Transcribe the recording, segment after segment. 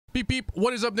Peep peep,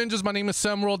 what is up ninjas? My name is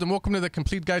Ephwurd and welcome to the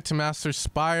complete guide to master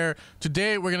Spire.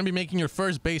 Today we're going to be making your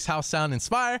first bass house sound in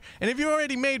Spire, and if you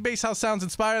already made bass house sounds in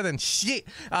Spire, then shit.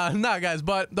 Nah guys,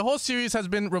 but the whole series has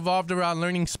been revolved around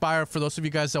learning Spire for those of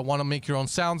you guys that want to make your own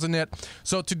sounds in it.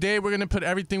 So today we're going to put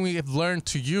everything we have learned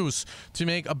to use to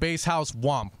make a bass house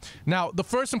womp. Now the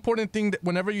first important thing that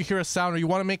whenever you hear a sound or you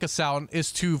want to make a sound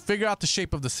is to figure out the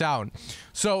shape of the sound.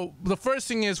 So the first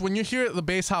thing is when you hear the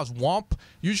bass house womp,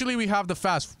 usually we have the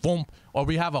fast womp, or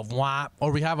we have a womp,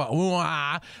 or we have a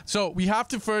wah. So we have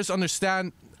to first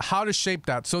understand how to shape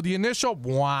that. So the initial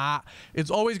wah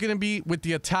is always going to be with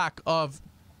the attack of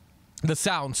the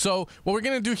sound. So what we're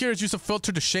going to do here is use a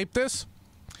filter to shape this.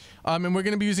 And we're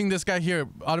going to be using this guy here,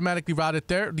 automatically routed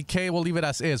there. Decay, we'll leave it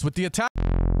as is. With the attack,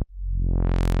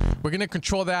 we're going to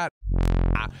control that.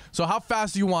 So how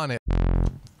fast do you want it?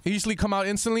 Easily come out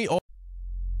instantly, or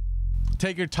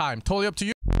take your time. Totally up to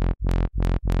you.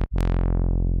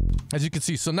 As you can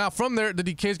see. So now from there, the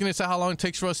decay is going to say how long it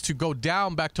takes for us to go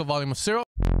down back to a volume of 0.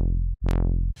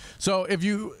 So if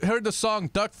you heard the song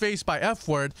Duck Face by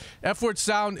Ephwurd, Ephwurd's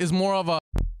sound is more of a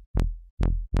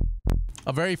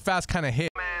very fast kind of hit.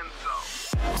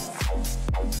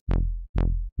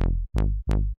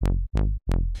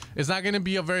 It's not going to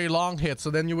be a very long hit,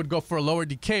 so then you would go for a lower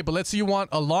decay. But let's say you want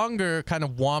a longer kind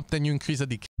of womp, then you increase the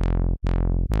decay.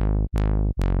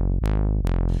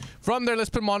 From there, let's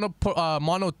put mono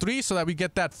 3 so that we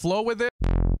get that flow with it.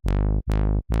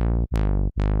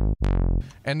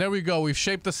 And there we go. We've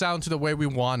shaped the sound to the way we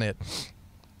want it.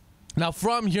 Now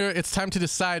from here, it's time to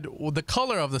decide the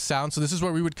color of the sound. So this is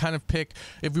where we would kind of pick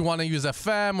if we want to use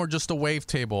FM or just a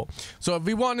wavetable. So if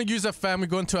we want to use FM, we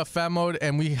go into FM mode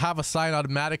and we have a sign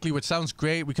automatically, which sounds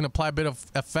great. We can apply a bit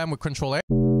of FM with Control A.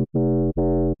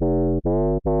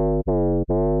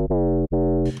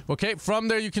 Okay, from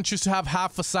there you can choose to have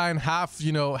half a sign, half,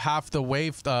 you know, half the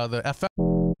wave, the FM.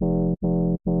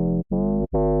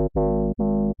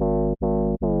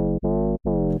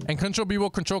 And Control B will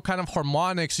control kind of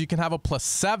harmonics, so you can have a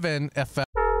 +7 FM,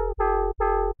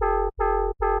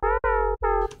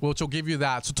 which will give you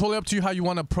that. So totally up to you how you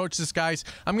want to approach this, guys.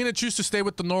 I'm going to choose to stay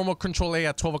with the normal Control A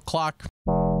at 12 o'clock.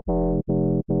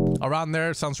 Around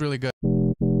there, sounds really good.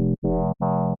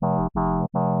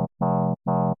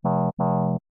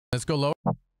 Let's go lower.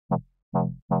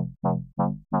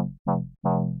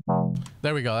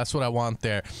 There we go. That's what I want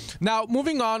there. Now,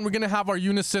 moving on, we're going to have our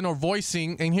unison or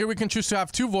voicing. And here we can choose to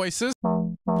have 2 voices.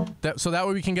 So that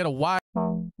way we can get a wide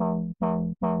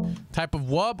type of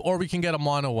wub, or we can get a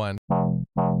mono one.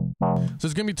 So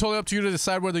it's going to be totally up to you to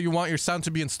decide whether you want your sound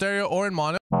to be in stereo or in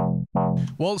mono.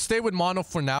 We'll stay with mono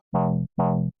for now.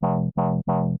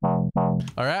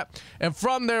 All right. And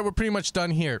from there, we're pretty much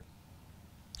done here.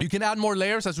 You can add more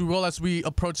layers as we will as we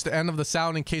approach the end of the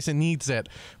sound in case it needs it.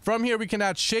 From here, we can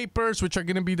add shapers, which are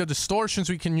going to be the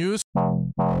distortions we can use.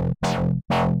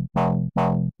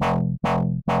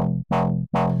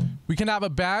 We can have a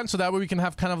band, so that way we can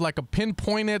have kind of like a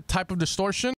pinpointed type of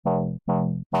distortion.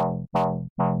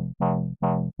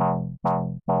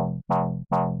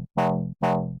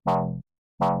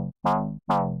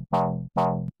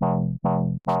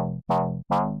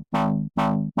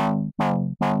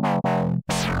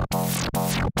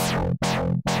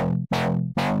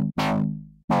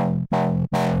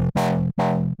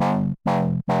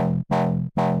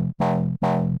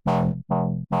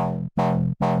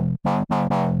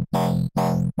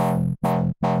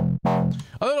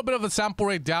 A little bit of a sample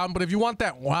rate down, but if you want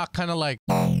that wah kind of like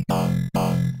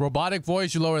robotic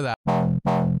voice, you lower that.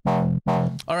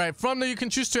 All right, from there you can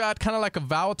choose to add kind of like a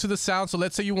vowel to the sound. So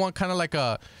let's say you want kind of like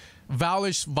a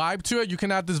vowelish vibe to it. You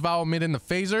can add this vowel mid in the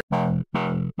phaser.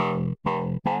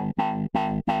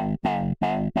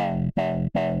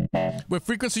 With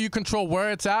frequency, you control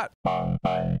where it's at.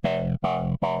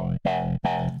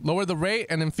 Lower the rate,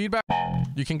 and in feedback,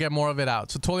 you can get more of it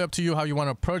out. So totally up to you how you want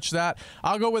to approach that.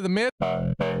 I'll go with the mid.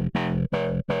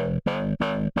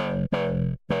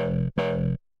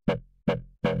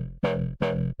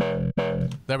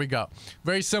 There we go.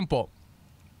 Very simple.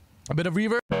 A bit of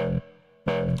reverb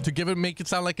to make it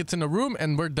sound like it's in a room,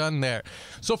 and we're done there.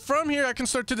 So from here, I can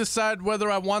start to decide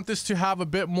whether I want this to have a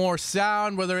bit more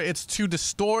sound, whether it's too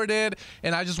distorted,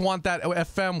 and I just want that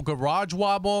FM garage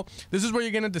wobble. This is where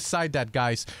you're going to decide that,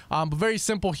 guys. But very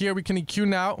simple here. We can EQ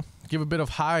now. Give a bit of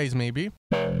highs, maybe.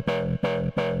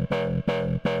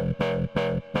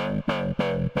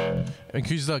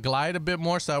 Increase the glide a bit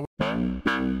more, so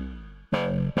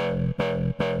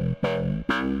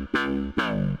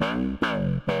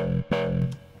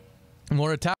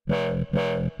more attack.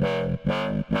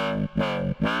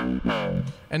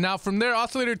 And now from there,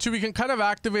 oscillator 2, we can kind of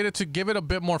activate it to give it a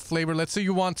bit more flavor. Let's say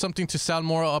you want something to sound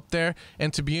more up there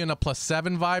and to be in a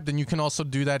 +7 vibe, then you can also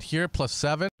do that here,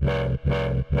 +7.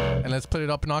 And let's put it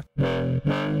up an octave.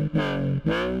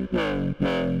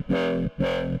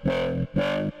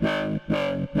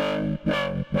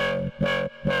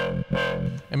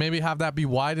 And maybe have that be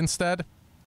wide instead.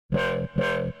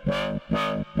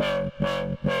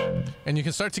 And you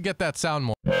can start to get that sound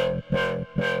more.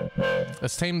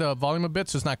 Let's tame the volume a bit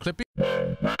so it's not clippy.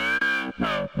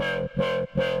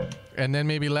 And then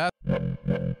maybe less,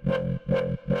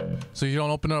 so you don't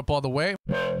open it up all the way.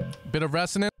 Bit of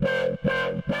resonance.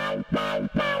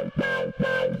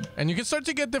 And you can start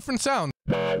to get different sounds.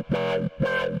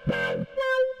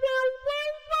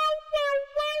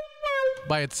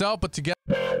 By itself, but together.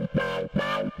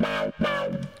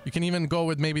 You can even go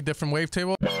with maybe different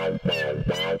wavetable.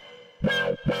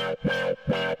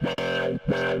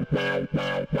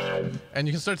 And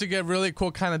you can start to get really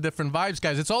cool kind of different vibes,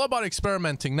 guys. It's all about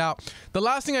experimenting. Now, the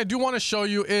last thing I do want to show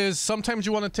you is sometimes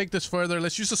you want to take this further.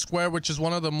 Let's use a square, which is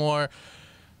one of the more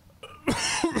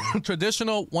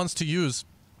traditional ones to use.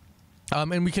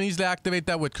 And we can easily activate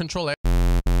that with Control A.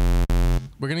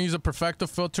 We're going to use a Perfecto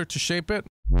filter to shape it.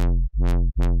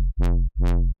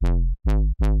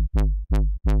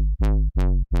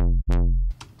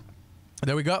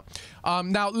 There we go.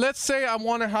 Now, let's say I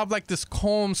want to have like this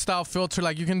comb style filter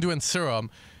like you can do in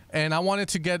Serum. And I want it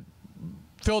to get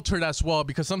filtered as well,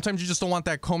 because sometimes you just don't want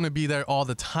that comb to be there all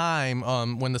the time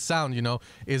when the sound, you know,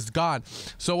 is gone.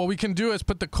 So what we can do is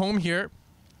put the comb here,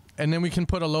 and then we can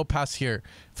put a low pass here.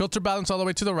 Filter balance all the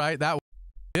way to the right. That way,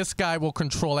 this guy will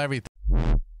control everything,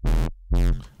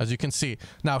 as you can see.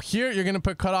 Now here, you're going to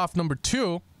put cutoff number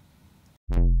 2.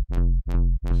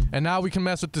 And now we can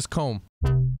mess with this comb.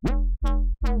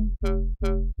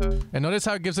 And notice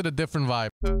how it gives it a different vibe.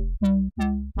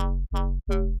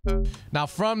 Now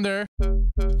from there,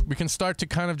 we can start to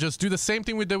kind of just do the same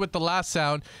thing we did with the last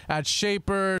sound. Add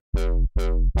shaper.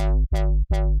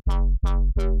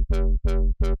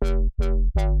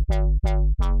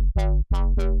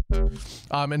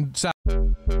 And sound.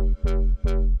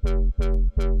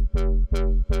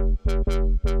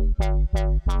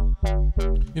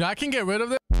 You know, I can get rid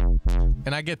of it,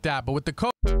 and I get that, but with the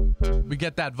comb, we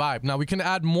get that vibe. Now we can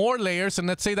add more layers, and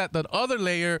let's say that the other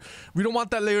layer, we don't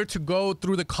want that layer to go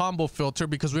through the combo filter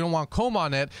because we don't want comb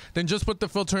on it. Then just put the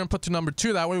filter input to number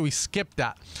 2. That way we skip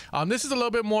that. This is a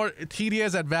little bit more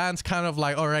tedious, advanced, kind of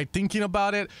like, all right, thinking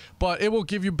about it, but it will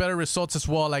give you better results as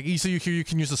well. Like easily you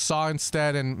can use a saw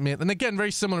instead, and again,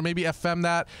 very similar. Maybe FM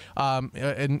that,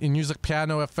 and use like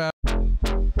piano FM.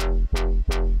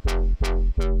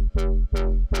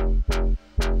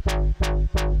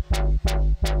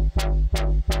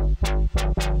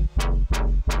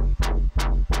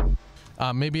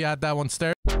 Maybe add that one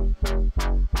there.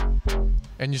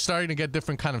 And you're starting to get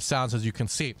different kind of sounds, as you can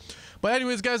see. But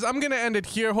anyways, guys, I'm gonna end it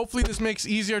here. Hopefully this makes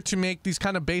easier to make these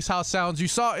kind of bass house sounds. You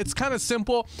saw it's kind of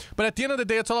simple, but at the end of the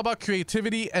day, it's all about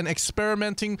creativity and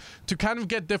experimenting to kind of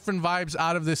get different vibes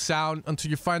out of this sound until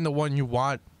you find the one you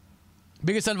want.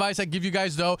 Biggest advice I give you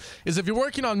guys, though, is if you're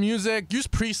working on music, use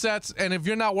presets. And if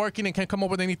you're not working and can't come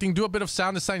up with anything, do a bit of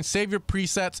sound design. Save your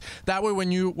presets. That way,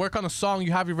 when you work on a song,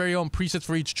 you have your very own presets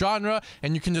for each genre,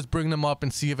 and you can just bring them up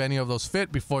and see if any of those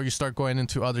fit before you start going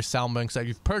into other sound banks that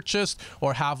you've purchased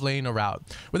or have laying around.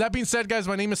 With that being said, guys,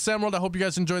 my name is Ephwurd. I hope you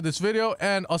guys enjoyed this video,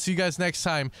 and I'll see you guys next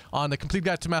time on the Complete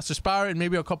Guide to Master Spire in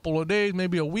maybe a couple of days,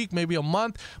 maybe a week, maybe a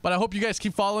month. But I hope you guys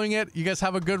keep following it. You guys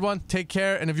have a good one. Take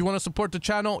care. And if you want to support the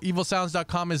channel, evilsounds.com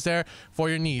is there for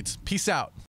your needs. Peace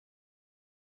out.